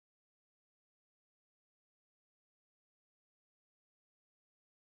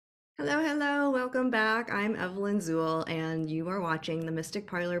Hello, welcome back. I'm Evelyn Zool, and you are watching the Mystic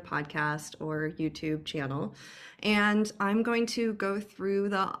Parlor podcast or YouTube channel. And I'm going to go through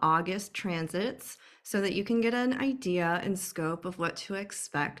the August transits so that you can get an idea and scope of what to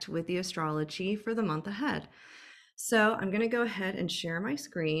expect with the astrology for the month ahead. So I'm going to go ahead and share my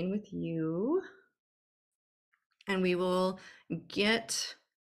screen with you, and we will get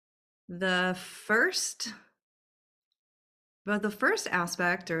the first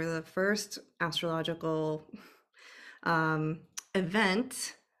aspect or the first astrological um,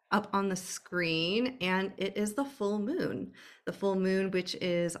 event up on the screen, and it is the full moon. The full moon, which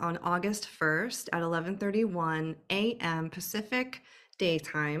is on August 1st at 11:31 a.m. Pacific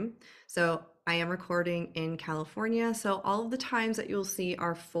daytime. So I am recording in California, so all of the times that you'll see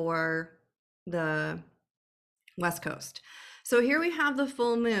are for the West Coast. So here we have the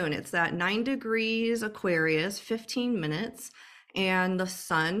full moon. It's at 9 degrees Aquarius, 15 minutes, and the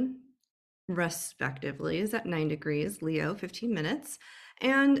sun respectively is at 9 degrees Leo, 15 minutes.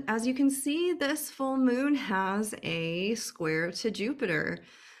 And as you can see, this full moon has a square to Jupiter.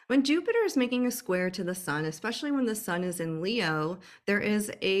 When Jupiter is making a square to the sun, especially when the sun is in Leo, there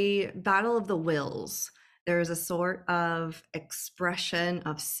is a battle of the wills. There's a sort of expression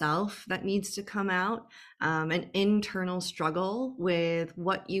of self that needs to come out, an internal struggle with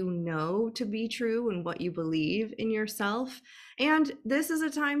what you know to be true and what you believe in yourself. And this is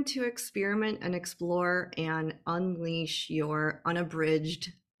a time to experiment and explore and unleash your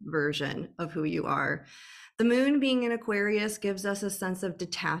unabridged version of who you are. The moon being in Aquarius gives us a sense of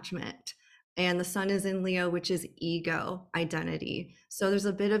detachment, and the sun is in Leo, which is ego, identity. So there's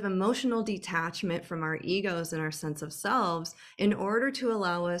a bit of emotional detachment from our egos and our sense of selves in order to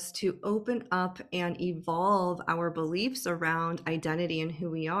allow us to open up and evolve our beliefs around identity and who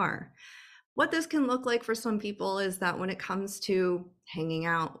we are. What this can look like for some people is that when it comes to hanging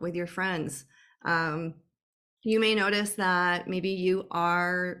out with your friends, you may notice that maybe you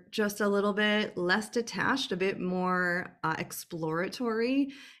are just a little bit less detached, a bit more exploratory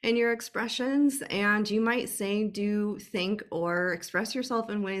in your expressions, and you might say, do, think, or express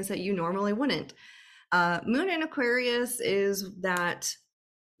yourself in ways that you normally wouldn't. Moon in Aquarius is that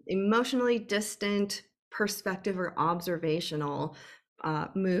emotionally distant perspective or observational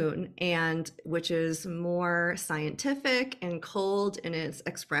moon, and which is more scientific and cold in its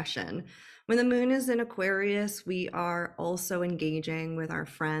expression. When the moon is in Aquarius, we are also engaging with our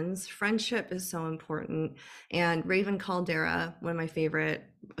friends. Friendship is so important. And Raven Caldera, one of my favorite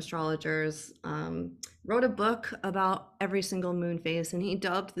astrologers, wrote a book about every single moon phase, and he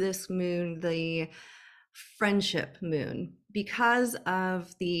dubbed this moon the friendship moon because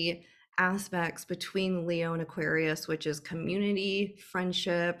of the aspects between Leo and Aquarius, which is community,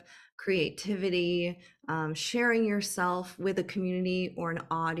 friendship, creativity, sharing yourself with a community or an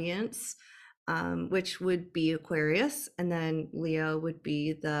audience, which would be Aquarius, and then Leo would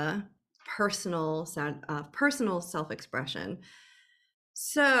be the personal self-expression.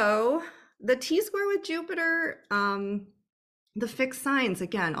 So the T-square with Jupiter, the fixed signs,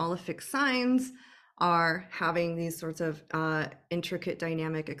 again, all the fixed signs are having these sorts of intricate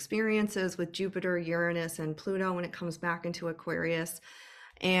dynamic experiences with Jupiter, Uranus, and Pluto when it comes back into Aquarius.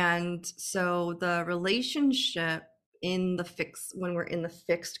 And so the relationship in the fixed, when we're in the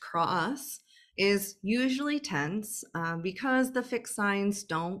fixed cross, is usually tense because the fixed signs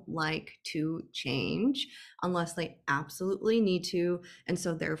don't like to change unless they absolutely need to. And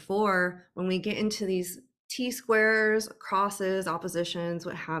so therefore, when we get into these T-squares, crosses, oppositions,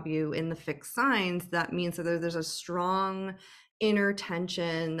 what have you, in the fixed signs, that means that there's a strong inner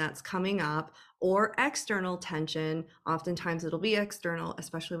tension that's coming up, or external tension. Oftentimes it'll be external,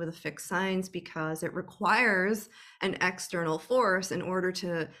 especially with the fixed signs, because it requires an external force in order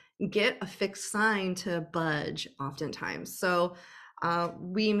to get a fixed sign to budge oftentimes. So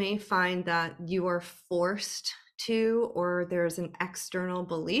we may find that you are forced to, or there's an external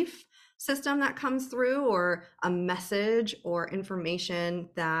belief system that comes through, or a message or information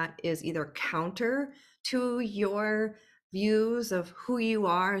that is either counter to your views of who you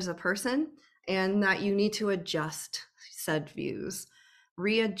are as a person, and that you need to adjust said views,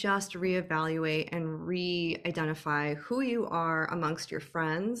 readjust, reevaluate, and re-identify who you are amongst your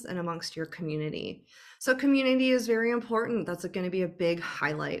friends and amongst your community. So community is very important. That's going to be a big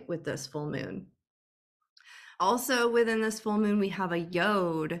highlight with this full moon. Also within this full moon, we have a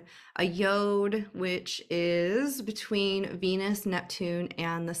yod which is between Venus, Neptune,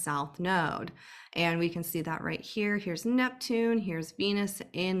 and the South Node. And we can see that right here. Here's Neptune, here's Venus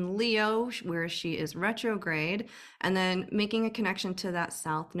in Leo, where she is retrograde, and then making a connection to that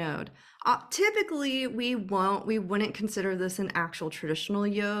South Node. Typically, we wouldn't consider this an actual traditional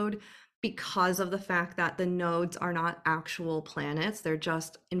yod because of the fact that the nodes are not actual planets, they're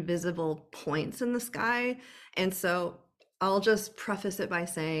just invisible points in the sky. And so I'll just preface it by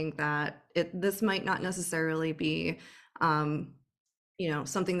saying that this might not necessarily be, um,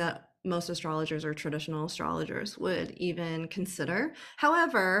 something that most astrologers or traditional astrologers would even consider.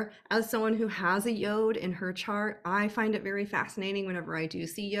 However, as someone who has a yod in her chart, I find it very fascinating whenever I do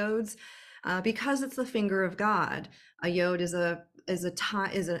see yods, because it's the finger of God. A yod is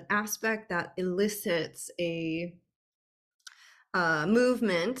an aspect that elicits a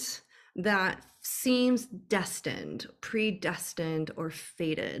movement that seems destined, predestined, or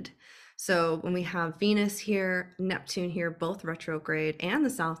fated. So when we have Venus here, Neptune here, both retrograde, and the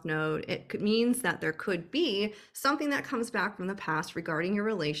South Node, it means that there could be something that comes back from the past regarding your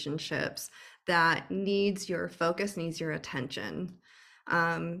relationships that needs your focus, needs your attention.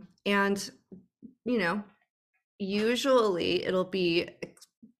 And, you know, usually it'll be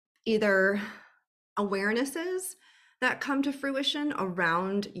either awarenesses that come to fruition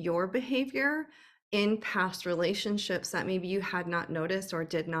around your behavior in past relationships that maybe you had not noticed or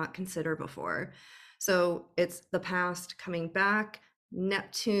did not consider before. So it's the past coming back.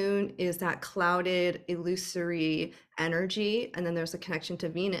 Neptune is that clouded, illusory energy. And then there's a connection to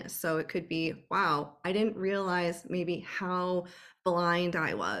Venus. So it could be, wow, I didn't realize maybe how blind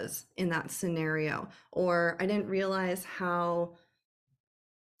I was in that scenario, or I didn't realize how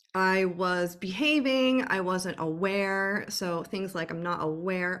I was behaving, I wasn't aware. So things like I'm not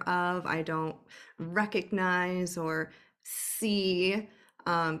aware of, I don't recognize or see.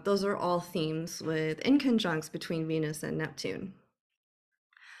 Those are all themes with in conjuncts between Venus and Neptune.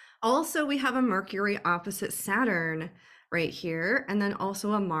 Also, we have a Mercury opposite Saturn right here, and then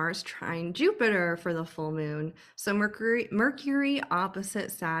also a Mars trine Jupiter for the full moon. So Mercury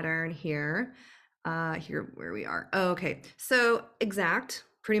opposite Saturn here, here where we are. Oh, okay, so exact,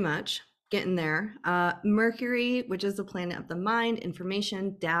 pretty much getting there. Mercury, which is the planet of the mind,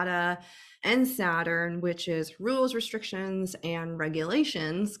 information, data, and Saturn, which is rules, restrictions, and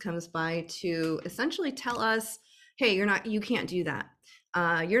regulations, comes by to essentially tell us, hey, you can't do that.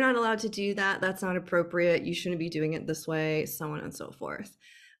 You're not allowed to do that. That's not appropriate. You shouldn't be doing it this way, so on and so forth.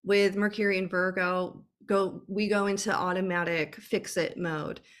 With Mercury and Virgo, we go into automatic fix it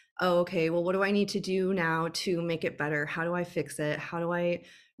mode. Oh, okay, well, what do I need to do now to make it better? How do I fix it? How do I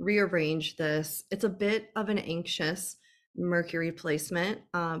rearrange this? It's a bit of an anxious Mercury placement,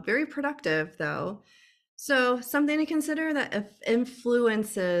 very productive though. So something to consider that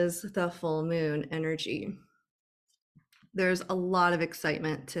influences the full moon energy. There's a lot of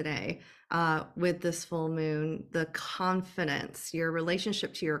excitement today with this full moon. The confidence, your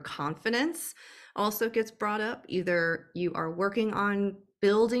relationship to your confidence also gets brought up. Either you are working on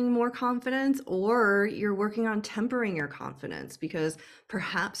building more confidence or you're working on tempering your confidence because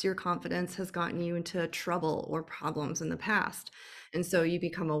perhaps your confidence has gotten you into trouble or problems in the past. And so you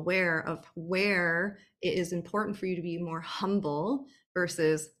become aware of where it is important for you to be more humble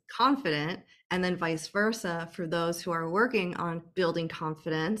versus confident, and then vice versa. For those who are working on building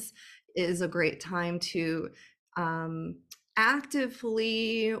confidence, it is a great time to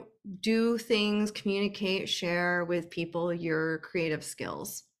actively do things, communicate, share with people your creative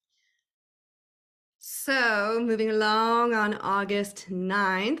skills. So moving along, on August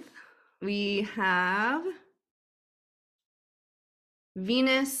 9th, we have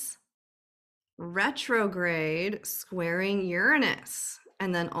Venus retrograde squaring Uranus,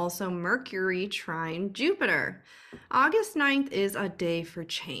 and then also Mercury trine Jupiter. August 9th is a day for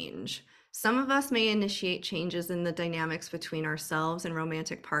change. Some of us may initiate changes in the dynamics between ourselves and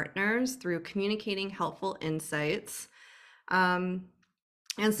romantic partners through communicating helpful insights and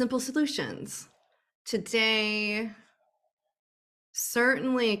simple solutions. Today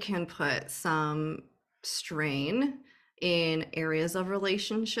certainly can put some strain in areas of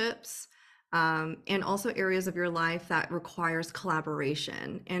relationships, and also areas of your life that requires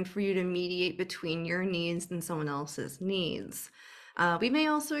collaboration and for you to mediate between your needs and someone else's needs. We may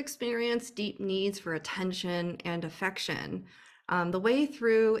also experience deep needs for attention and affection. The way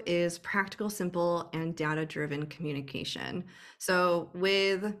through is practical, simple, and data-driven communication. So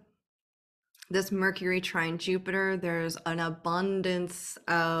with this Mercury trine Jupiter, there's an abundance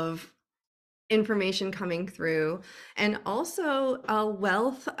of information coming through, and also a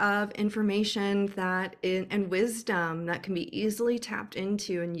wealth of information and wisdom that can be easily tapped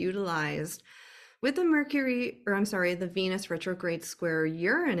into and utilized. With the Mercury, or I'm sorry, the Venus retrograde square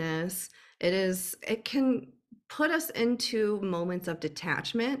Uranus, it can put us into moments of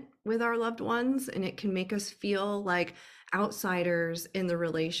detachment with our loved ones, and it can make us feel like outsiders in the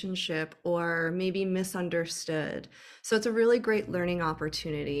relationship or maybe misunderstood. So it's a really great learning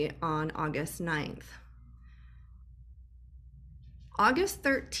opportunity on August 9th. August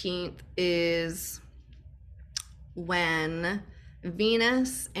 13th is when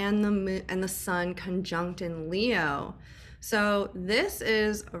Venus and the moon and the sun conjunct in Leo. So this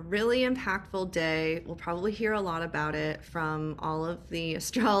is a really impactful day. We'll probably hear a lot about it from all of the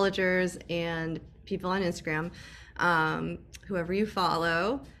astrologers and people on Instagram, whoever you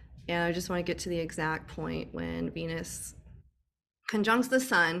follow. And I just want to get to the exact point when Venus conjuncts the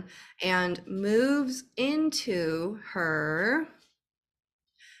sun and moves into her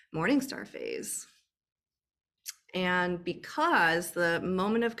morning star phase. And because the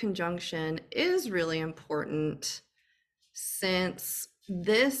moment of conjunction is really important, since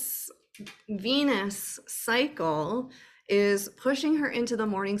this Venus cycle is pushing her into the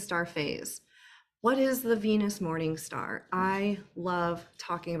morning star phase. What is the Venus morning star? I love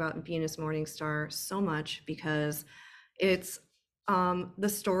talking about Venus morning star so much because it's the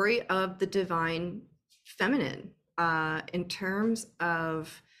story of the divine feminine in terms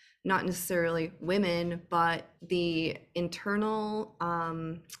of not necessarily women, but the internal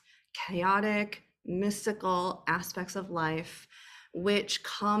chaotic, mystical aspects of life which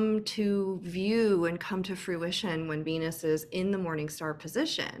come to view and come to fruition when Venus is in the morning star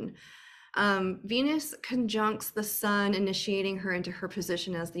position. Venus conjuncts the sun, initiating her into her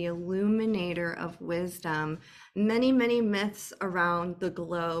position as the illuminator of wisdom. Many, many myths around the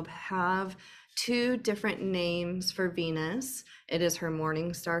globe have two different names for Venus. It is her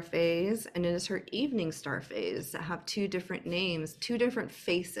morning star phase and it is her evening star phase that have two different names, two different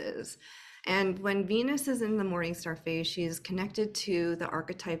faces. And when Venus is in the morning star phase, she's connected to the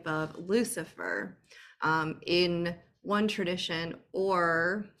archetype of Lucifer in one tradition,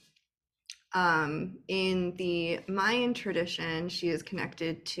 or in the Mayan tradition, she is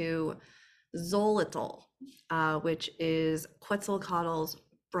connected to Xolotl, which is Quetzalcoatl's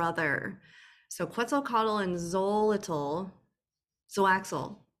brother. So Quetzalcoatl and Zoaxel,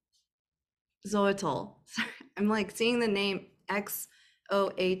 Zoatl. I'm like seeing the name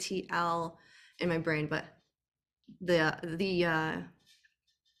Xoatl in my brain, but the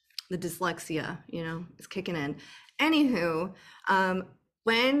dyslexia, is kicking in. Anywho,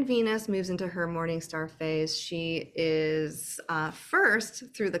 when Venus moves into her morning star phase, she is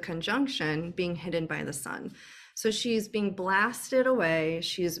first through the conjunction being hidden by the sun. So she's being blasted away.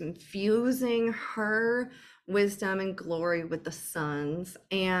 She's infusing her wisdom and glory with the sun's.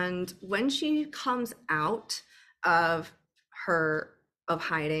 And when she comes out of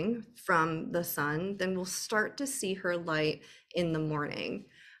hiding from the sun, then we'll start to see her light in the morning.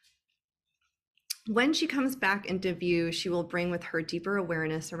 When she comes back into view, she will bring with her deeper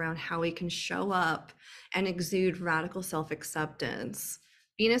awareness around how we can show up and exude radical self-acceptance.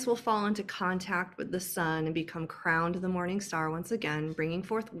 Venus will fall into contact with the sun and become crowned the morning star once again, bringing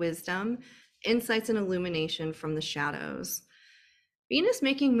forth wisdom, insights, and illumination from the shadows. Venus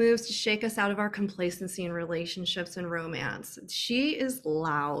making moves to shake us out of our complacency in relationships and romance. She is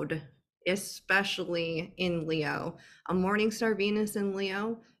loud, especially in Leo. A morning star Venus in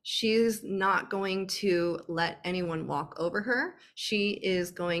Leo, she's not going to let anyone walk over her. She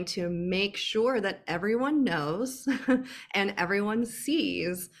is going to make sure that everyone knows and everyone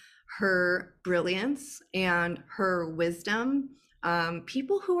sees her brilliance and her wisdom.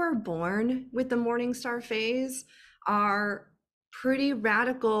 People who are born with the morning star phase are pretty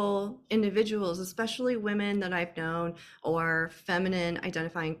radical individuals, especially women that I've known, or feminine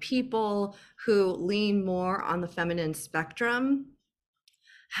identifying people who lean more on the feminine spectrum,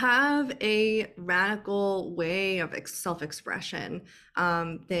 have a radical way of self-expression.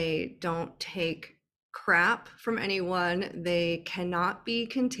 They don't take crap from anyone. They cannot be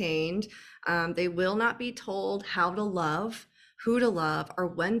contained. They will not be told how to love, who to love, or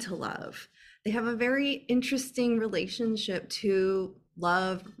when to love. They have a very interesting relationship to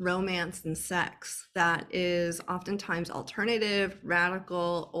love, romance, and sex that is oftentimes alternative,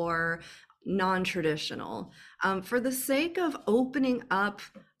 radical, or non-traditional. For the sake of opening up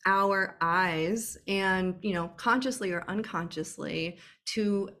our eyes and, consciously or unconsciously,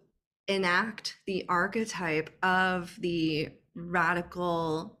 to enact the archetype of the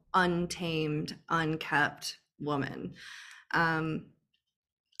radical, untamed, unkept woman.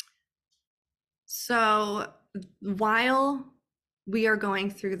 So while we are going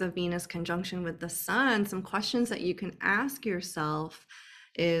through the Venus conjunction with the Sun, some questions that you can ask yourself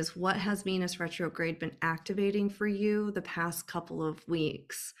is, what has Venus retrograde been activating for you the past couple of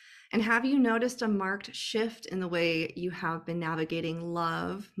weeks? And have you noticed a marked shift in the way you have been navigating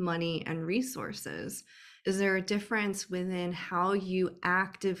love, money, and resources? Is there a difference within how you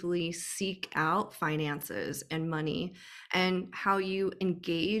actively seek out finances and money, and how you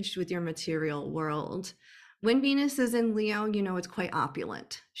engaged with your material world? When Venus is in Leo, you know, it's quite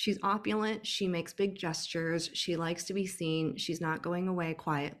opulent. She's opulent. She makes big gestures. She likes to be seen. She's not going away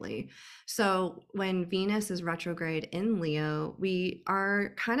quietly. So when Venus is retrograde in Leo, we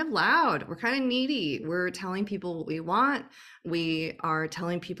are kind of loud. We're kind of needy. We're telling people what we want. We are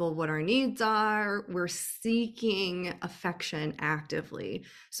telling people what our needs are. We're seeking affection actively.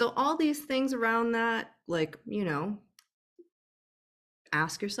 So all these things around that, like, you know,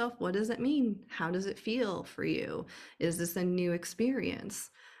 ask yourself, what does it mean? How does it feel for you? Is this a new experience?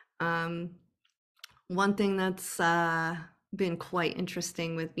 Um, One thing that's been quite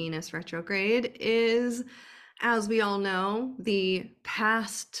interesting with Venus retrograde is, as we all know, the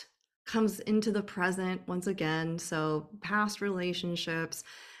past comes into the present once again. So, past relationships,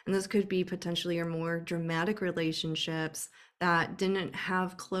 and this could be potentially your more dramatic relationships that didn't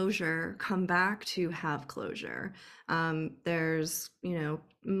have closure, come back to have closure. There's, you know,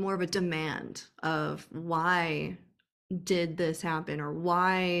 more of a demand of, why did this happen, or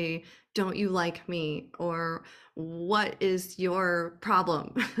why don't you like me, or what is your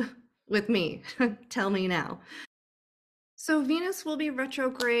problem with me? Tell me now. So Venus will be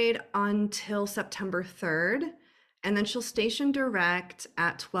retrograde until September 3rd, and then she'll station direct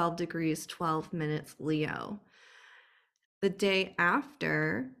at 12 degrees 12 minutes Leo. The day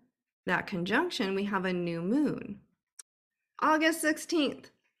after that conjunction, we have a new moon. August 16th,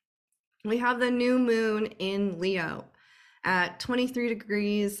 we have the new moon in Leo at 23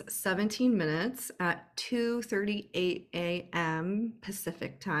 degrees 17 minutes at 2:38 a.m.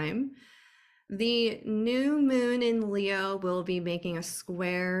 Pacific time. The new moon in Leo will be making a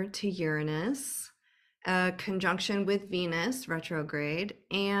square to Uranus, a conjunction with Venus retrograde,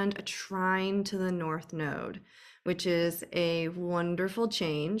 and a trine to the North Node, which is a wonderful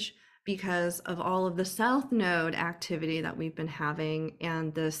change because of all of the South Node activity that we've been having,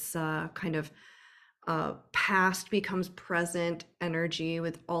 and this kind of past becomes present energy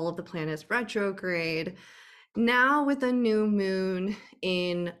with all of the planets retrograde. Now, with the new moon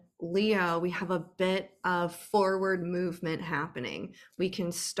in Leo, we have a bit of forward movement happening. We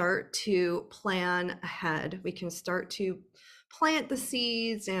can start to plan ahead. We can start to plant the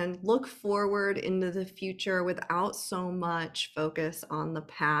seeds and look forward into the future without so much focus on the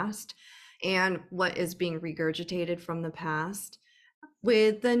past and what is being regurgitated from the past.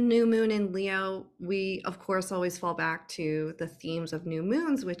 With the new moon in Leo, we of course always fall back to the themes of new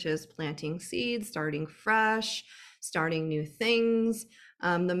moons, which is planting seeds, starting fresh, starting new things.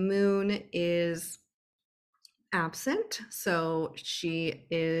 The moon is absent, so she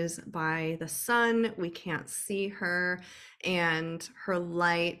is by the sun. We can't see her, and her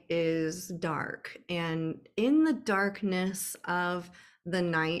light is dark. And in the darkness of the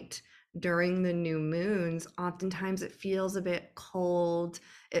night during the new moons, oftentimes it feels a bit cold.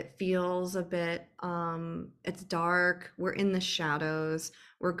 It feels a bit, it's dark. We're in the shadows.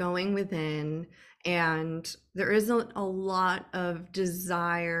 We're going within, and there isn't a lot of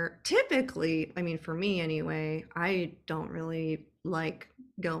desire. Typically, I mean, for me anyway, I don't really like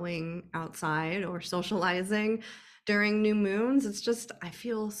going outside or socializing during new moons. It's just, I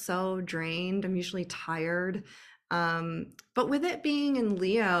feel so drained. I'm usually tired. But with it being in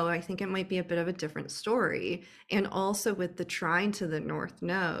Leo, I think it might be a bit of a different story. And also with the trine to the North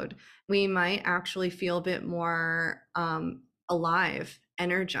Node, we might actually feel a bit more alive,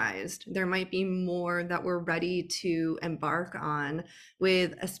 energized. There might be more that we're ready to embark on,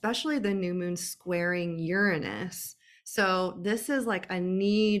 with especially the new moon squaring Uranus. So this is like a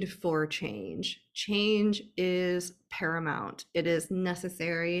need for change. Change is paramount. It is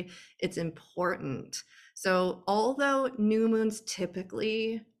necessary. It's important. So although new moons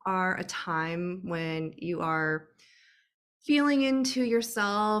typically are a time when you are feeling into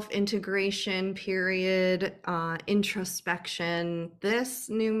yourself, integration period, introspection, this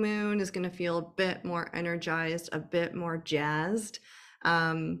new moon is going to feel a bit more energized, a bit more jazzed,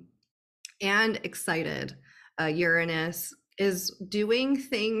 and excited. Uranus is doing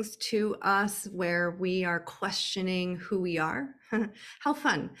things to us where we are questioning who we are. How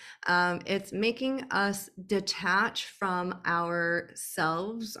fun. It's making us detach from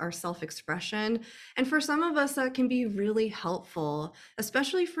ourselves, our self-expression. And for some of us, that can be really helpful,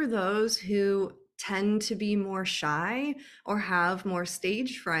 especially for those who tend to be more shy or have more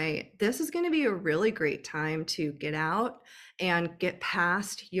stage fright. This is going to be a really great time to get out and get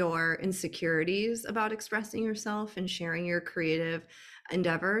past your insecurities about expressing yourself and sharing your creative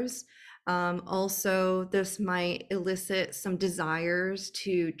endeavors. Also, this might elicit some desires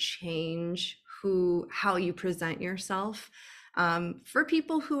to change how you present yourself. For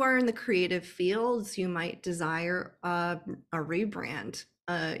people who are in the creative fields, you might desire a rebrand.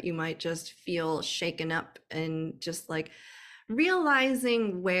 You might just feel shaken up and just like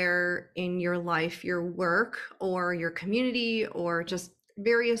realizing where in your life your work or your community or just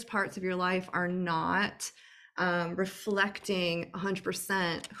various parts of your life are not reflecting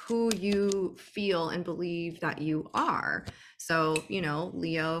 100% who you feel and believe that you are. So,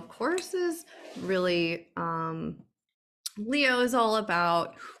 Leo, of course, is really Leo is all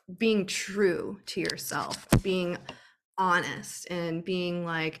about being true to yourself, being honest, and being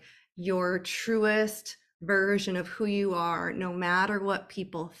like your truest version of who you are, no matter what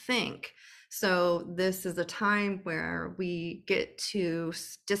people think. So, this is a time where we get to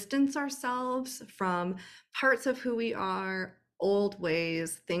distance ourselves from parts of who we are, old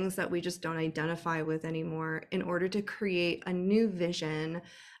ways, things that we just don't identify with anymore, in order to create a new vision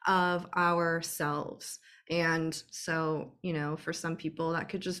of ourselves. And so, for some people, that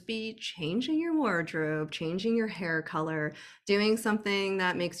could just be changing your wardrobe, changing your hair color, doing something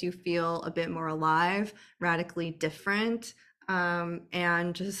that makes you feel a bit more alive, radically different,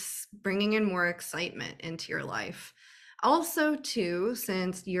 and just bringing in more excitement into your life. Also, too,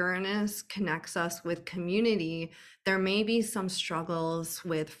 since Uranus connects us with community, there may be some struggles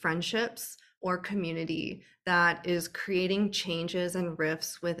with friendships or community that is creating changes and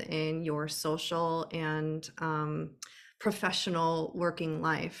rifts within your social and professional working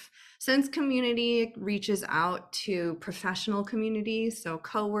life. Since community reaches out to professional communities, so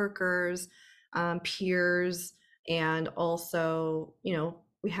coworkers, peers, and also,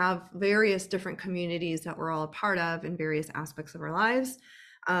 we have various different communities that we're all a part of in various aspects of our lives.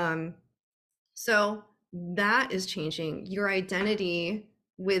 So that is changing. Your identity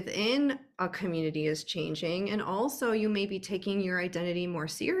within a community is changing, and also you may be taking your identity more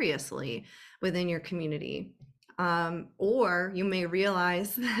seriously within your community. Or you may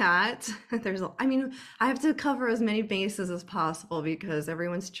realize that I have to cover as many bases as possible because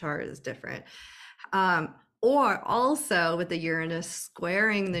everyone's chart is different. Or also with the Uranus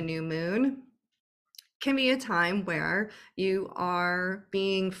squaring the new moon, can be a time where you are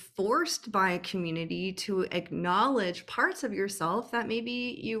being forced by a community to acknowledge parts of yourself that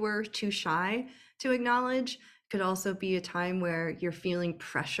maybe you were too shy to acknowledge. Could also be a time where you're feeling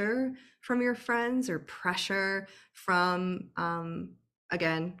pressure from your friends or pressure from,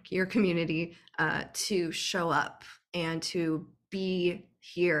 again, your community to show up and to be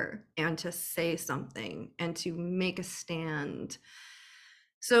here and to say something and to make a stand.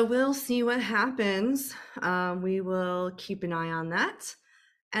 So we'll see what happens. We will keep an eye on that.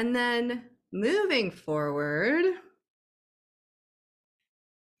 And then moving forward,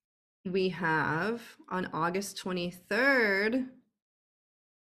 we have on August 23rd,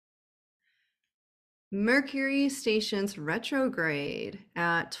 Mercury stations retrograde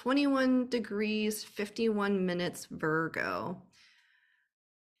at 21 degrees 51 minutes Virgo.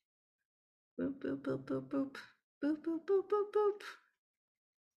 Boop, boop, boop, boop, boop. Boop, boop, boop, boop, boop.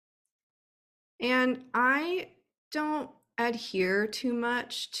 And I don't adhere too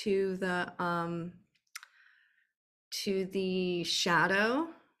much to the shadow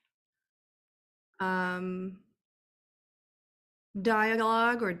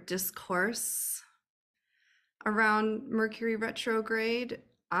dialogue or discourse around Mercury retrograde.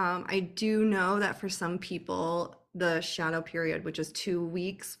 I do know that for some people, the shadow period, which is 2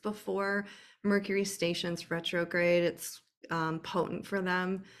 weeks before Mercury stations retrograde, it's potent for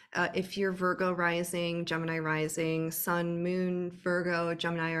them. If you're Virgo rising, Gemini rising, Sun, Moon, Virgo,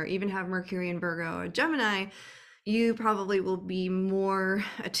 Gemini, or even have Mercury in Virgo or Gemini, you probably will be more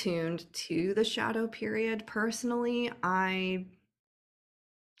attuned to the shadow period. Personally, I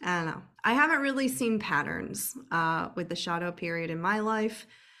don't know. I haven't really seen patterns with the shadow period in my life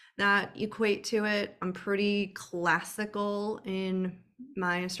that equate to it. I'm pretty classical in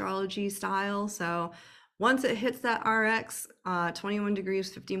my astrology style. So once it hits that RX, 21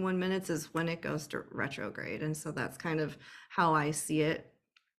 degrees, 51 minutes is when it goes to retrograde. And so that's kind of how I see it.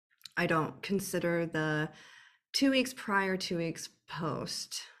 I don't consider the 2 weeks prior, 2 weeks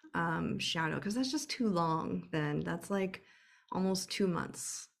post shadow, because that's just too long then. That's like almost 2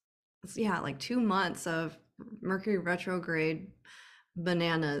 months. Yeah, like 2 months of Mercury retrograde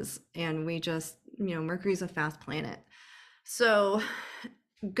bananas. And we just, Mercury's a fast planet. So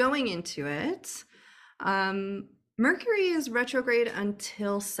going into it, Mercury is retrograde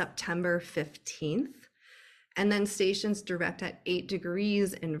until September 15th, and then stations direct at 8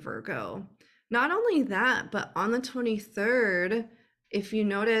 degrees in Virgo. Not only that, but on the 23rd, if you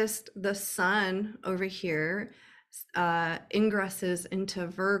noticed, the sun over here ingresses into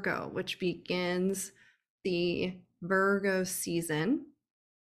Virgo, which begins the Virgo season.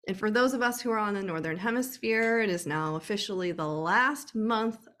 And for those of us who are on the Northern Hemisphere, it is now officially the last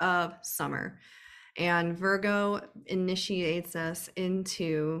month of summer. And Virgo initiates us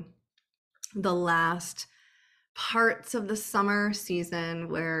into the last parts of the summer season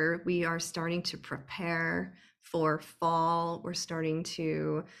where we are starting to prepare for fall. We're starting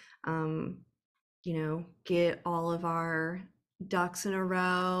to, get all of our ducks in a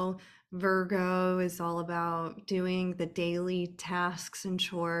row. Virgo is all about doing the daily tasks and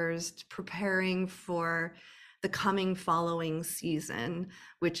chores, preparing for the coming following season,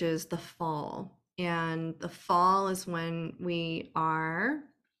 which is the fall. And the fall is when we are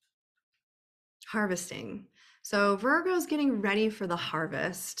harvesting. So Virgo is getting ready for the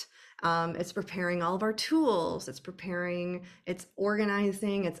harvest. It's preparing all of our tools. It's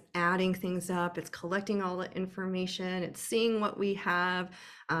organizing, it's adding things up, it's collecting all the information, it's seeing what we have,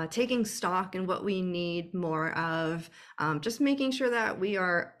 taking stock in what we need more of, just making sure that we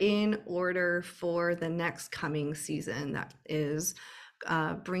are in order for the next coming season that is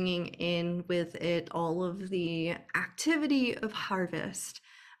bringing in with it all of the activity of harvest.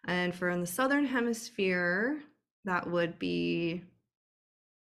 And for in the Southern Hemisphere, that would be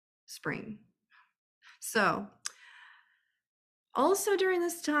spring. So also during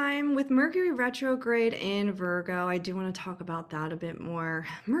this time with Mercury retrograde in Virgo, I do want to talk about that a bit more.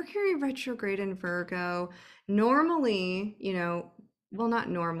 Mercury retrograde in Virgo, normally, well, not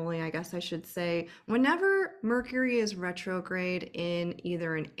normally, I guess I should say, whenever Mercury is retrograde in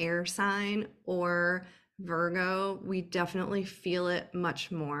either an air sign or Virgo, we definitely feel it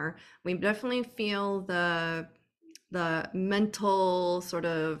much more. We definitely feel the mental sort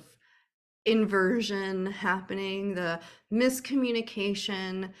of inversion happening, the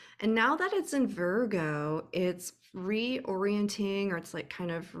miscommunication. And now that it's in Virgo, it's reorienting, or it's like kind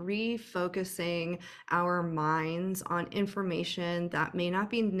of refocusing our minds on information that may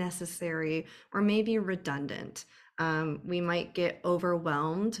not be necessary or may be redundant. We might get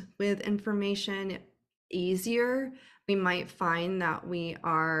overwhelmed with information easier. We might find that we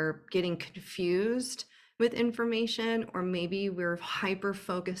are getting confused with information, or maybe we're hyper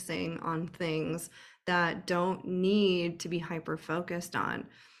focusing on things that don't need to be hyper focused on.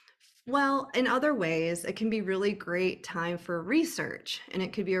 Well, in other ways, it can be really great time for research, and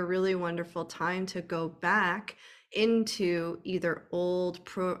it could be a really wonderful time to go back into either old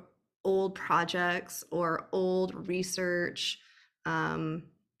projects or old research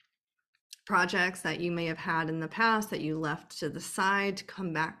projects that you may have had in the past that you left to the side, to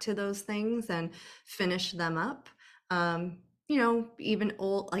come back to those things and finish them up. Even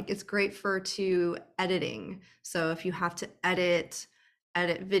old, like it's great for editing. So if you have to edit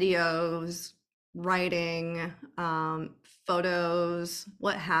videos, writing, photos,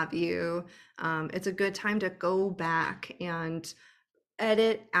 what have you, it's a good time to go back and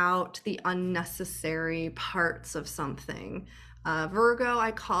edit out the unnecessary parts of something. Virgo, I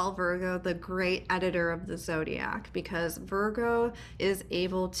call Virgo the great editor of the zodiac, because Virgo is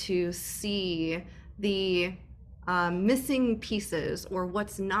able to see the missing pieces or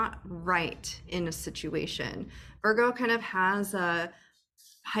what's not right in a situation. Virgo kind of has a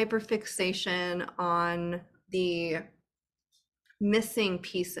hyperfixation on the missing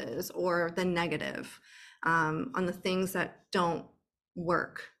pieces or the negative, on the things that don't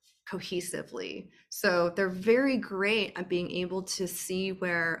work cohesively. So they're very great at being able to see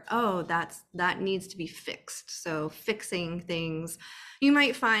where, oh, that needs to be fixed. So fixing things, you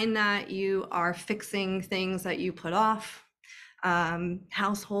might find that you are fixing things that you put off,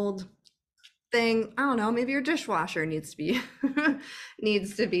 household thing. I don't know, maybe your dishwasher needs to be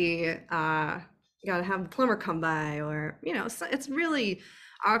you gotta have the plumber come by, or so it's really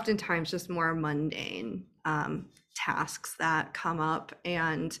oftentimes just more mundane tasks that come up,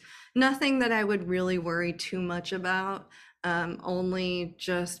 and nothing that I would really worry too much about. Only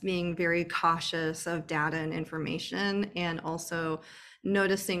just being very cautious of data and information, and also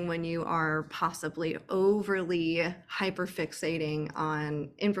noticing when you are possibly overly hyperfixating on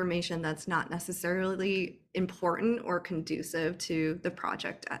information that's not necessarily important or conducive to the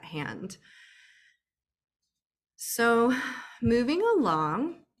project at hand. So, moving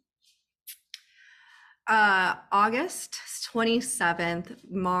along, August 27th,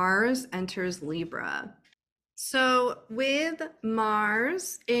 Mars enters Libra. So, with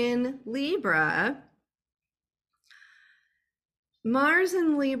Mars in Libra, Mars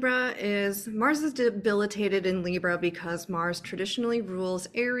is debilitated in Libra because Mars traditionally rules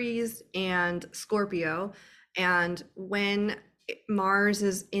Aries and Scorpio. And when Mars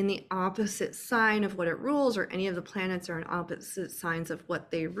is in the opposite sign of what it rules, or any of the planets are in opposite signs of what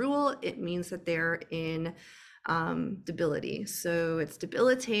they rule, it means that they're in debility. So it's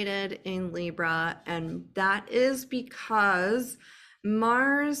debilitated in Libra, and that is because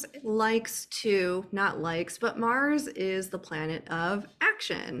Mars but Mars is the planet of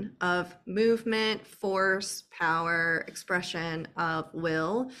action, of movement, force, power, expression of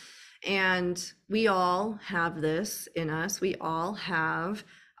will. And we all have this in us. We all have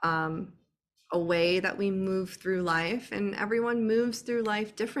a way that we move through life, and everyone moves through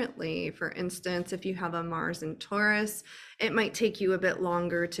life differently. For instance, if you have a Mars in Taurus, it might take you a bit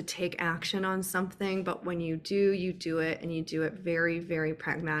longer to take action on something, but when you do it, and you do it very, very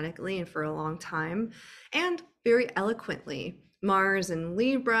pragmatically and for a long time and very eloquently. Mars in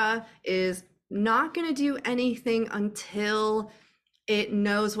Libra is not going to do anything until it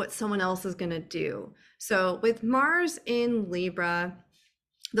knows what someone else is going to do. So with Mars in Libra,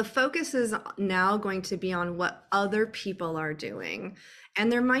 the focus is now going to be on what other people are doing.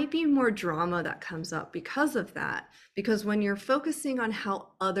 And there might be more drama that comes up because of that. Because when you're focusing on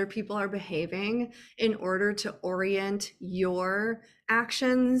how other people are behaving in order to orient your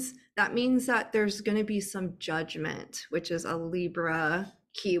actions, that means that there's going to be some judgment, which is a Libra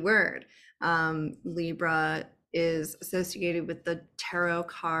keyword. Libra is associated with the tarot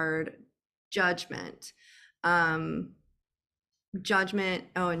card judgment. And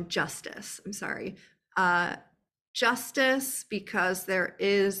justice, I'm sorry. Justice, because there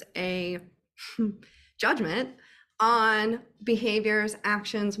is a judgment on behaviors,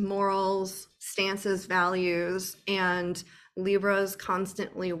 actions, morals, stances, values, and Libra's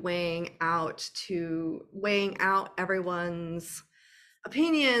constantly weighing out everyone's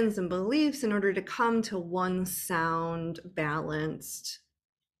opinions and beliefs in order to come to one sound, balanced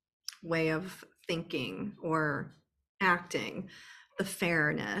way of thinking or acting, the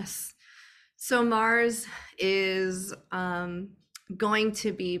fairness. So Mars is going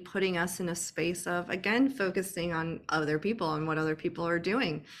to be putting us in a space of, again, focusing on other people and what other people are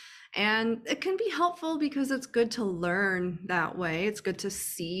doing. And it can be helpful because it's good to learn that way. It's good to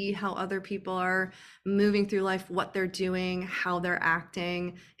see how other people are moving through life, what they're doing, how they're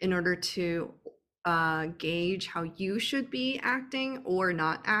acting, in order to gauge how you should be acting or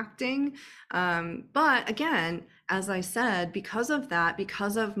not acting. But again, as I said, because of that,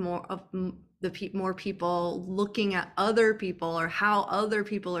 because of more people looking at other people or how other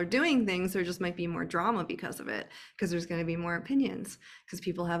people are doing things, there just might be more drama because of it, because there's going to be more opinions, because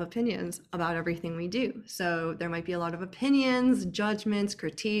people have opinions about everything we do. So there might be a lot of opinions, judgments,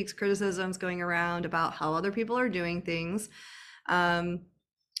 critiques, criticisms going around about how other people are doing things.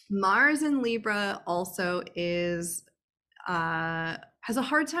 Mars in Libra also has a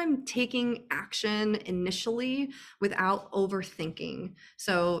hard time taking action initially without overthinking.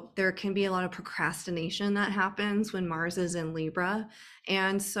 So there can be a lot of procrastination that happens when Mars is in Libra.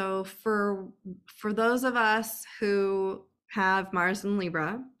 And so for those of us who have Mars in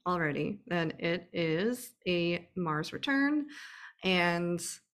Libra already, then it is a Mars return. And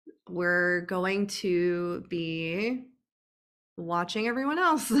we're going to be watching everyone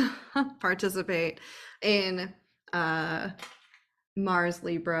else participate in Mars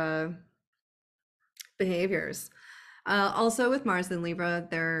Libra behaviors. Also with Mars in Libra,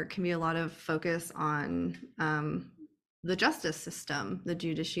 there can be a lot of focus on the justice system, the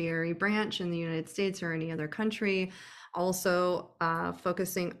judiciary branch in the United States or any other country. Also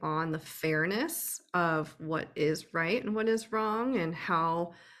focusing on the fairness of what is right and what is wrong, and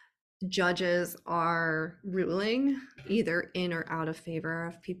how judges are ruling either in or out of favor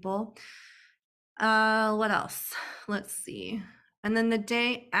of people. What else? Let's see. And then the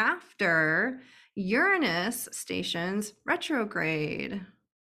day after, Uranus stations retrograde.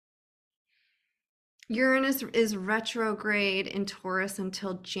 Uranus is retrograde in Taurus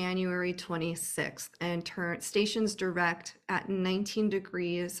until January 26th and stations direct at 19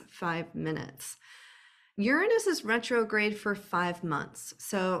 degrees 5 minutes. Uranus is retrograde for 5 months.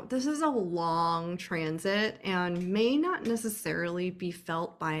 So this is a long transit and may not necessarily be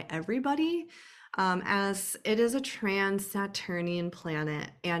felt by everybody, as it is a trans-Saturnian planet,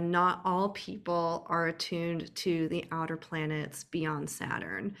 and not all people are attuned to the outer planets beyond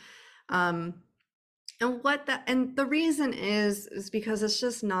Saturn. Um, and the reason is because it's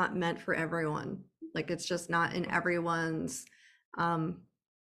just not meant for everyone. Like it's just not in everyone's um,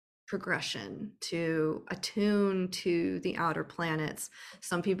 progression to attune to the outer planets.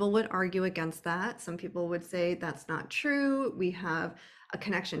 Some people would argue against that. Some people would say that's not true. We have a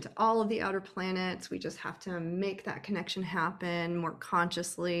connection to all of the outer planets. We just have to make that connection happen more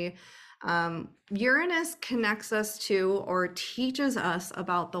consciously. Uranus connects us to or teaches us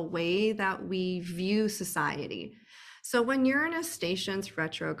about the way that we view society. So when Uranus stations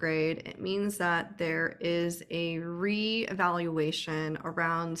retrograde, it means that there is a re-evaluation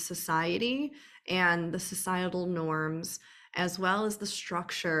around society and the societal norms, as well as the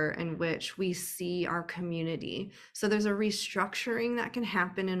structure in which we see our community. So there's a restructuring that can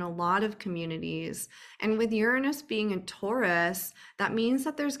happen in a lot of communities. And with Uranus being in Taurus, that means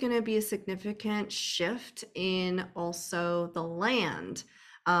that there's going to be a significant shift in also the land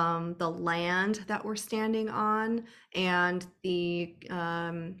that we're standing on, and the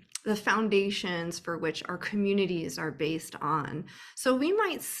foundations for which our communities are based on. So we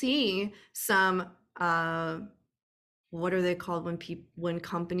might see some what are they called when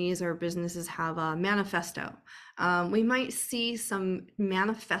companies or businesses have a manifesto? We might see some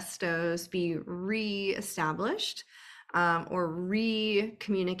manifestos be re-established, or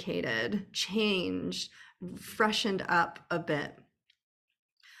re-communicated, changed, freshened up a bit.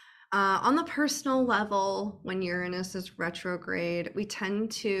 On the personal level, when Uranus is retrograde, we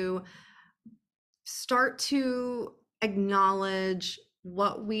tend to start to acknowledge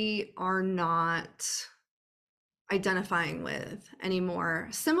what we are not identifying with anymore,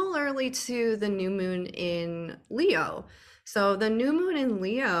 similarly to the new moon in Leo. So the new moon in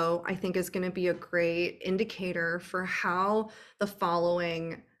Leo, I think, is going to be a great indicator for how the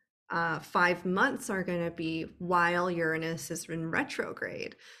following 5 months are going to be while Uranus is in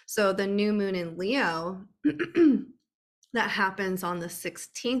retrograde. So the new moon in Leo that happens on the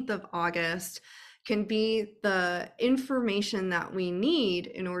 16th of August can be the information that we need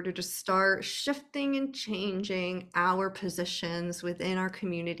in order to start shifting and changing our positions within our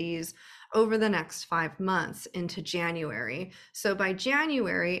communities over the next 5 months into January. So by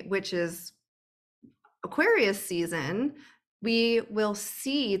January, which is Aquarius season, we will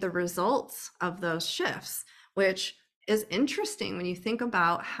see the results of those shifts, which is interesting when you think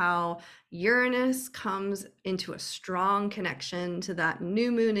about how Uranus comes into a strong connection to that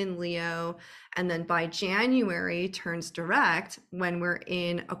new moon in Leo, and then by January turns direct when we're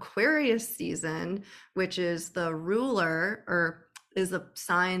in Aquarius season, which is the ruler, or is the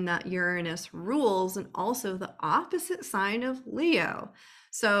sign that Uranus rules, and also the opposite sign of Leo.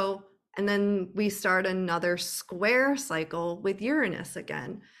 So and then we start another square cycle with Uranus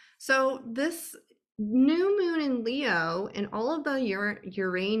again. So this new moon in Leo and all of the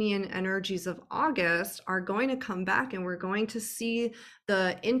Uranian energies of August are going to come back, and we're going to see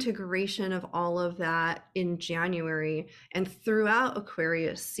the integration of all of that in January and throughout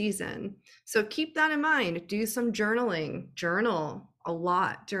Aquarius season. So keep that in mind. Do some journaling. Journal a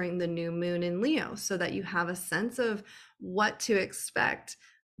lot during the new moon in Leo so that you have a sense of what to expect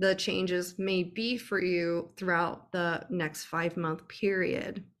the changes may be for you throughout the next 5-month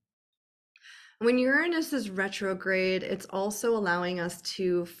period. When Uranus is retrograde, it's also allowing us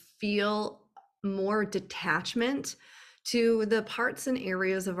to feel more detachment to the parts and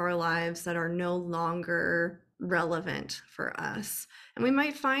areas of our lives that are no longer relevant for us. And we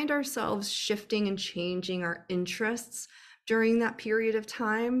might find ourselves shifting and changing our interests during that period of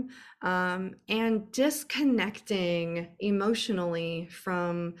time, and disconnecting emotionally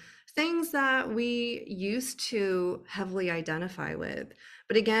from things that we used to heavily identify with.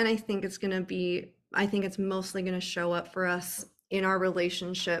 But again, I think it's mostly going to show up for us in our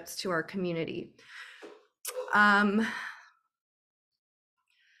relationships to our community.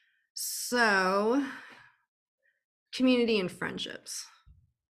 So community and friendships.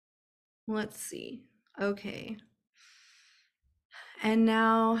 Let's see. Okay. And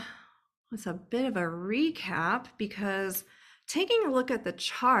now it's a bit of a recap, because taking a look at the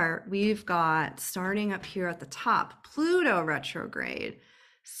chart, we've got, starting up here at the top, Pluto retrograde,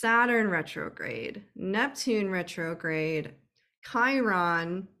 Saturn retrograde, Neptune retrograde,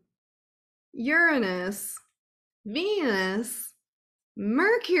 Chiron, Uranus, Venus,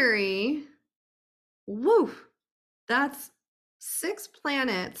 Mercury. Woo! That's 6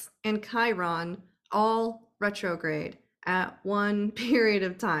 planets and Chiron all retrograde at one period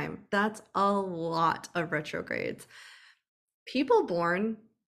of time. That's a lot of retrogrades. People born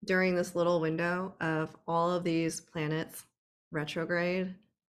during this little window of all of these planets retrograde,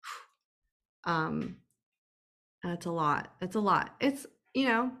 um, it's a lot. It's a lot. It's, you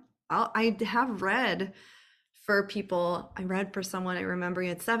know, I have read for people. I read for someone. I remember he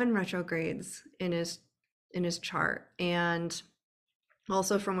had 7 retrogrades in his chart, and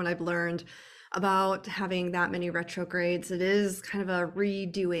also from what I've learned about having that many retrogrades, it is kind of a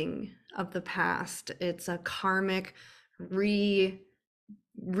redoing of the past. It's a karmic redo.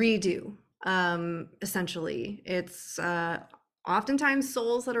 Essentially, it's oftentimes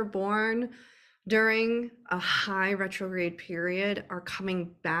souls that are born during a high retrograde period are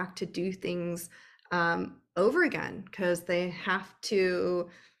coming back to do things over again because they have to,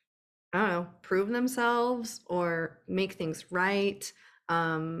 I don't know, prove themselves or make things right.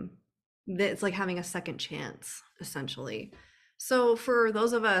 It's like having a second chance, essentially. So for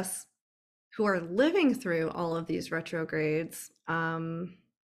those of us who are living through all of these retrogrades,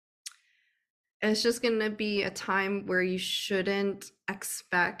 it's just going to be a time where you shouldn't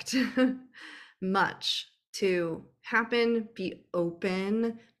expect much to happen. Be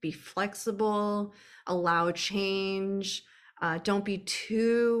open, be flexible, allow change. Don't be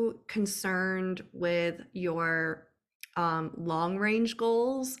too concerned with your long range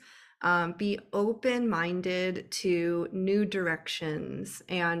goals. Be open minded to new directions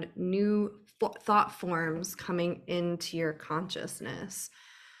and new thought forms coming into your consciousness.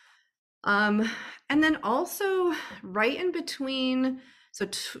 And then also right in between, so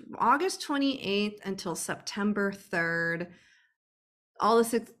August 28th until September 3rd, all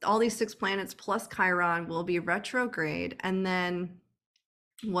these 6 planets plus Chiron will be retrograde. And then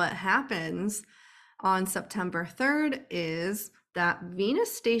what happens on September 3rd is that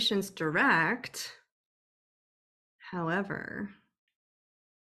Venus stations direct. However,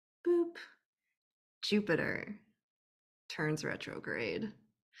 boop, Jupiter turns retrograde.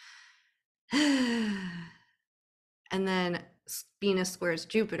 And then Venus squares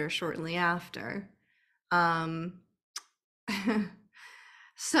Jupiter shortly after.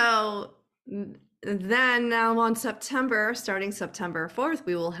 So then now on September, starting September 4th,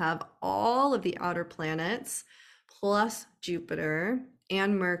 we will have all of the outer planets plus Jupiter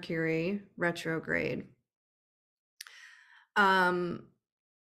and Mercury retrograde.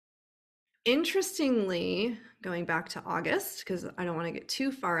 Interestingly, going back to August, because I don't want to get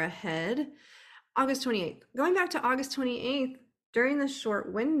too far ahead, August 28th. Going back to August 28th, during this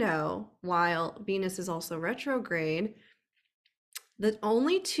short window, while Venus is also retrograde, the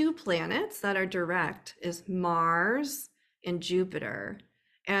only 2 planets that are direct is Mars and Jupiter.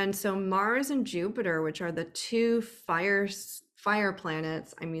 And so Mars and Jupiter, which are the 2 fire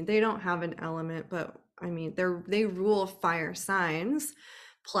planets, I mean, they don't have an element, but I mean, they rule fire signs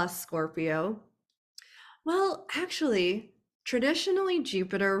plus Scorpio. Well, actually, traditionally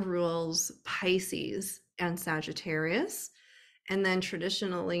Jupiter rules Pisces and Sagittarius, and then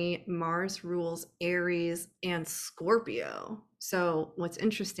traditionally Mars rules Aries and Scorpio. So what's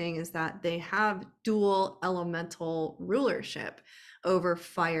interesting is that they have dual elemental rulership over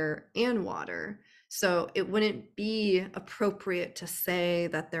fire and water. So it wouldn't be appropriate to say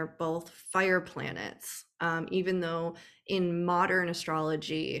that they're both fire planets, even though in modern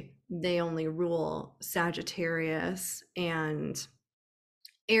astrology, they only rule Sagittarius and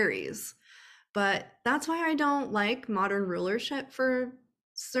Aries. But that's why I don't like modern rulership for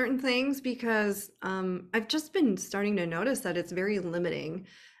certain things, because I've just been starting to notice that it's very limiting.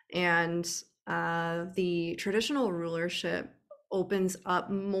 And the traditional rulership opens up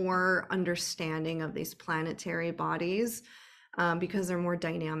more understanding of these planetary bodies because they're more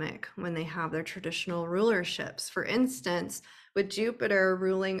dynamic when they have their traditional rulerships. For instance, with Jupiter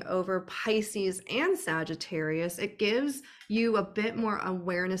ruling over Pisces and Sagittarius, it gives you a bit more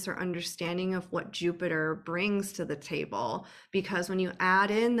awareness or understanding of what Jupiter brings to the table. Because when you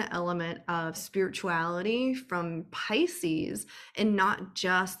add in the element of spirituality from Pisces, and not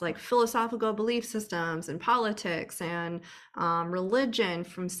just like philosophical belief systems and politics and religion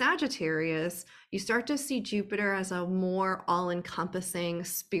from Sagittarius, you start to see Jupiter as a more all-encompassing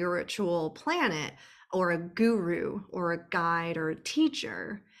spiritual planet, or a guru or a guide or a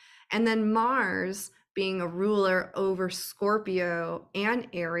teacher. And then Mars being a ruler over Scorpio and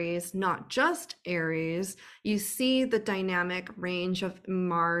Aries, not just Aries, you see the dynamic range of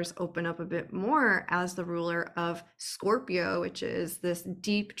Mars open up a bit more as the ruler of Scorpio, which is this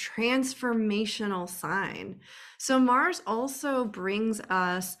deep transformational sign. So Mars also brings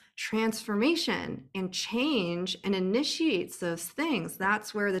us transformation and change and initiates those things.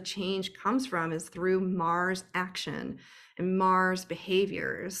 That's where the change comes from, is through Mars action and Mars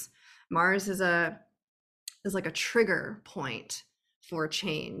behaviors. Mars is like a trigger point for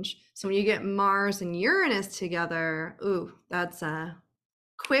change. So when you get Mars and Uranus together, ooh, that's a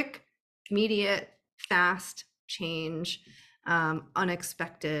quick, immediate, fast change,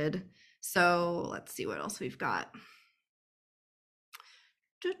 unexpected. So let's see what else we've got.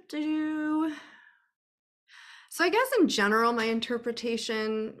 So I guess in general, my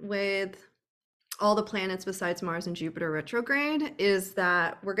interpretation with all the planets besides Mars and Jupiter retrograde is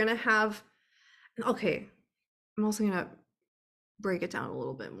that we're going to have, okay, I'm also going to break it down a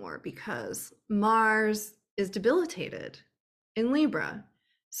little bit more because Mars is debilitated in Libra.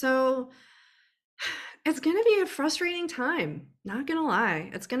 So it's going to be a frustrating time. Not going to lie.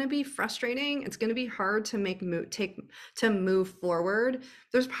 It's going to be frustrating. It's going to be hard to move forward.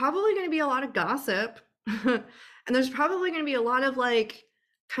 There's probably going to be a lot of gossip and there's probably going to be a lot of like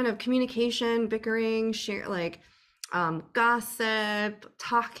kind of communication, bickering, share, like gossip,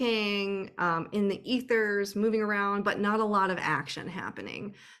 talking in the ethers, moving around, but not a lot of action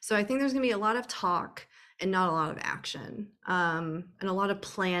happening. So I think there's going to be a lot of talk and not a lot of action, and a lot of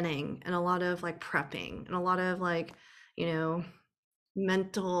planning and a lot of like prepping and a lot of like,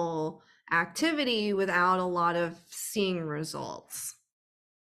 mental activity without a lot of seeing results,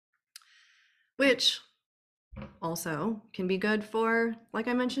 which also can be good for, like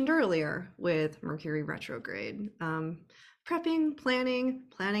I mentioned earlier, with Mercury retrograde. Prepping,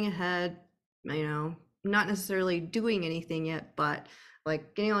 planning ahead, not necessarily doing anything yet, but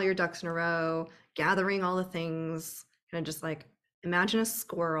like getting all your ducks in a row, gathering all the things, kind of just like imagine a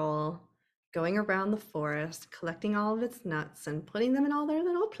squirrel going around the forest, collecting all of its nuts and putting them in all their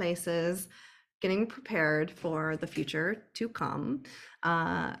little places, getting prepared for the future to come.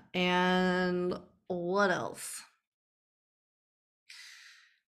 And what else?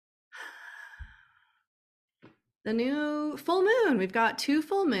 The new full moon. We've got 2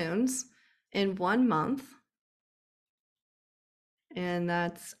 full moons in 1 month. And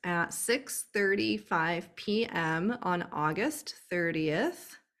that's at 6:35 p.m. on August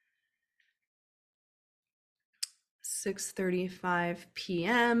 30th. 6:35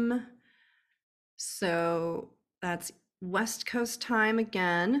 p.m. So that's West Coast time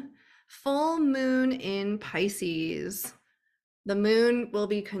again. Full moon in Pisces. The moon will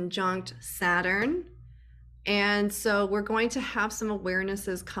be conjunct Saturn. And so we're going to have some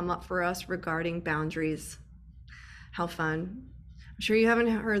awarenesses come up for us regarding boundaries. How fun. I'm sure you haven't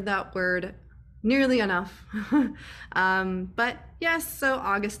heard that word nearly enough. But yes, so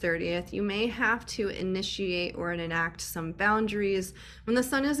August 30th, you may have to initiate or enact some boundaries. When the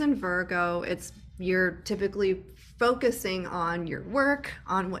sun is in Virgo, you're typically focusing on your work,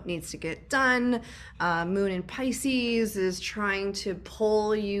 on what needs to get done. Moon in Pisces is trying to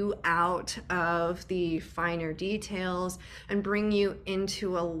pull you out of the finer details and bring you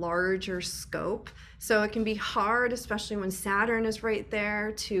into a larger scope. So it can be hard, especially when Saturn is right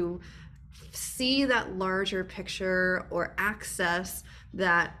there, to see that larger picture or access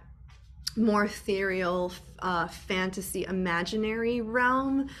that more ethereal fantasy imaginary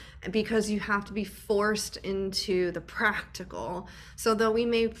realm, because you have to be forced into the practical. So though we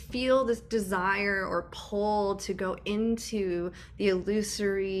may feel this desire or pull to go into the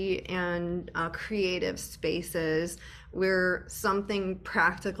illusory and creative spaces where something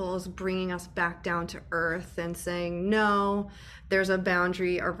practical is bringing us back down to earth and saying, no, there's a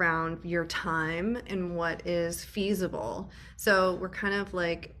boundary around your time and what is feasible. So we're kind of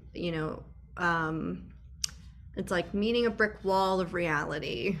like, it's like meeting a brick wall of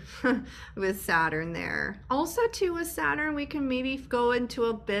reality with Saturn there. Also too, with Saturn, we can maybe go into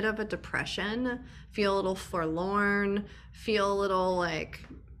a bit of a depression, feel a little forlorn, feel a little like,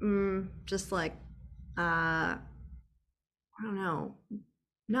 just like, I don't know,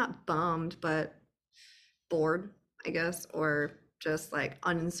 not bummed, but bored, I guess, or just like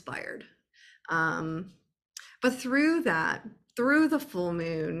uninspired. But through the full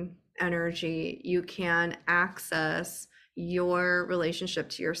moon energy, you can access your relationship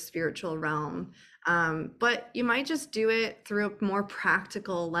to your spiritual realm. But you might just do it through a more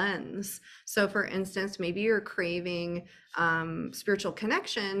practical lens. So for instance, maybe you're craving spiritual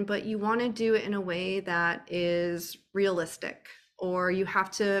connection, but you want to do it in a way that is realistic or you have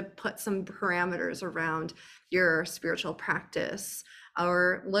to put some parameters around your spiritual practice.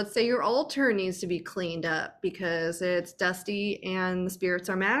 Or let's say your altar needs to be cleaned up because it's dusty and the spirits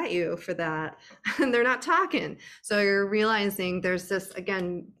are mad at you for that and they're not talking. So you're realizing there's this,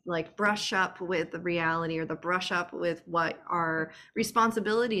 again, like brush up with the reality, or the brush up with what our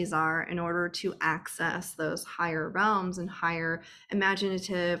responsibilities are in order to access those higher realms and higher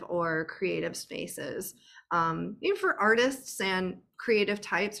imaginative or creative spaces. Even for artists and creative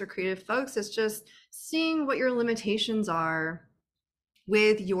types or creative folks, it's just seeing what your limitations are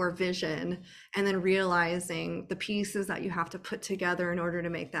with your vision, and then realizing the pieces that you have to put together in order to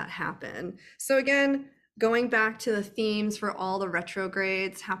make that happen. So again, going back to the themes for all the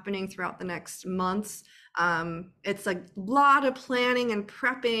retrogrades happening throughout the next months, it's a lot of planning and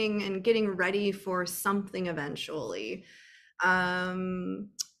prepping and getting ready for something eventually.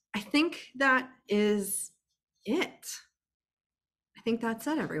 I think that is it. I think that's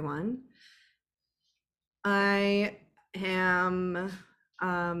it, everyone. I am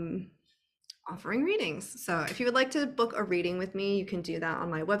offering readings. So if you would like to book a reading with me, you can do that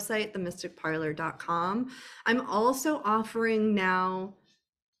on my website, themysticparlor.com. I'm also offering now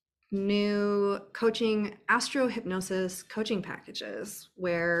new coaching, Astro hypnosis coaching packages,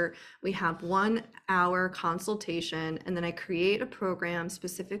 where we have 1 hour consultation, and then I create a program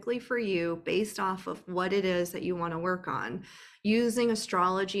specifically for you based off of what it is that you want to work on, using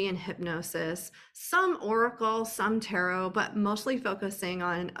astrology and hypnosis, some oracle, some tarot, but mostly focusing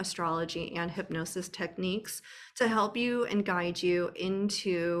on astrology and hypnosis techniques to help you and guide you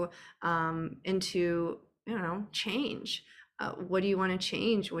into change. What do you want to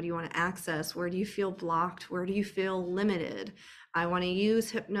change? What do you want to access? Where do you feel blocked? Where do you feel limited? I want to use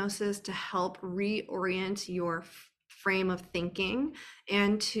hypnosis to help reorient your frame of thinking,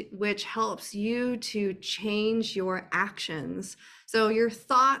 and which helps you to change your actions. So your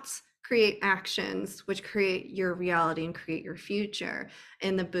thoughts create actions, which create your reality and create your future.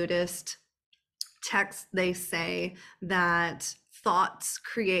 In the Buddhist text, they say that thoughts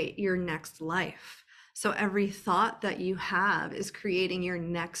create your next life. So every thought that you have is creating your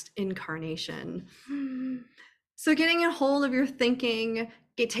next incarnation. So getting a hold of your thinking,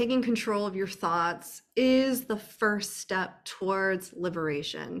 taking control of your thoughts is the first step towards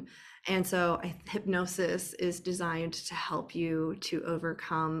liberation. And so hypnosis is designed to help you to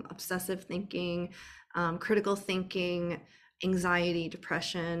overcome obsessive thinking, critical thinking, anxiety,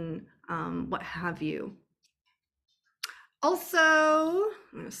 depression, what have you. Also,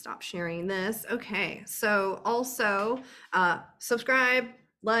 I'm going to stop sharing this. Okay, so also subscribe,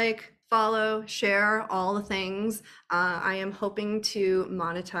 like, follow, share, all the things. I am hoping to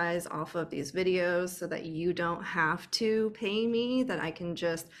monetize off of these videos so that you don't have to pay me, that I can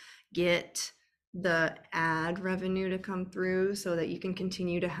just get the ad revenue to come through so that you can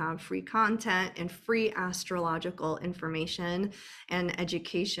continue to have free content and free astrological information and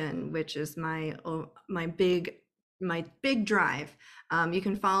education, which is my big drive. You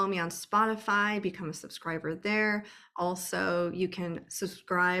can follow me on Spotify, become a subscriber there. Also, you can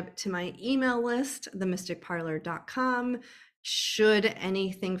subscribe to my email list, themysticparlor.com. Should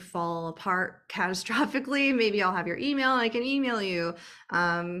anything fall apart catastrophically, maybe I'll have your email. I can email you.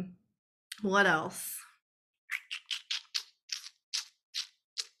 What else?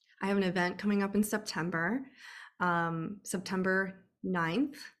 I have an event coming up in September, September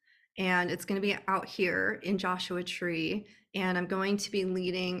 9th. And it's going to be out here in Joshua Tree. And I'm going to be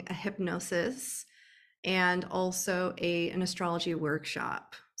leading a hypnosis and also an astrology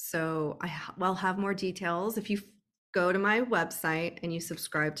workshop. So I'll have more details. If you go to my website and you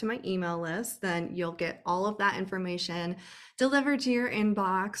subscribe to my email list, then you'll get all of that information delivered to your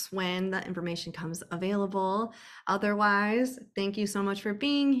inbox when the information comes available. Otherwise, thank you so much for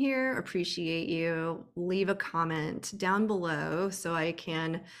being here. Appreciate you. Leave a comment down below so I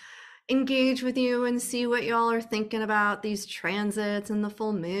can engage with you and see what y'all are thinking about these transits and the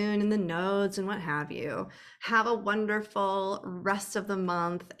full moon and the nodes and what have you. Have a wonderful rest of the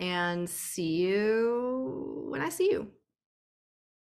month, and see you when I see you.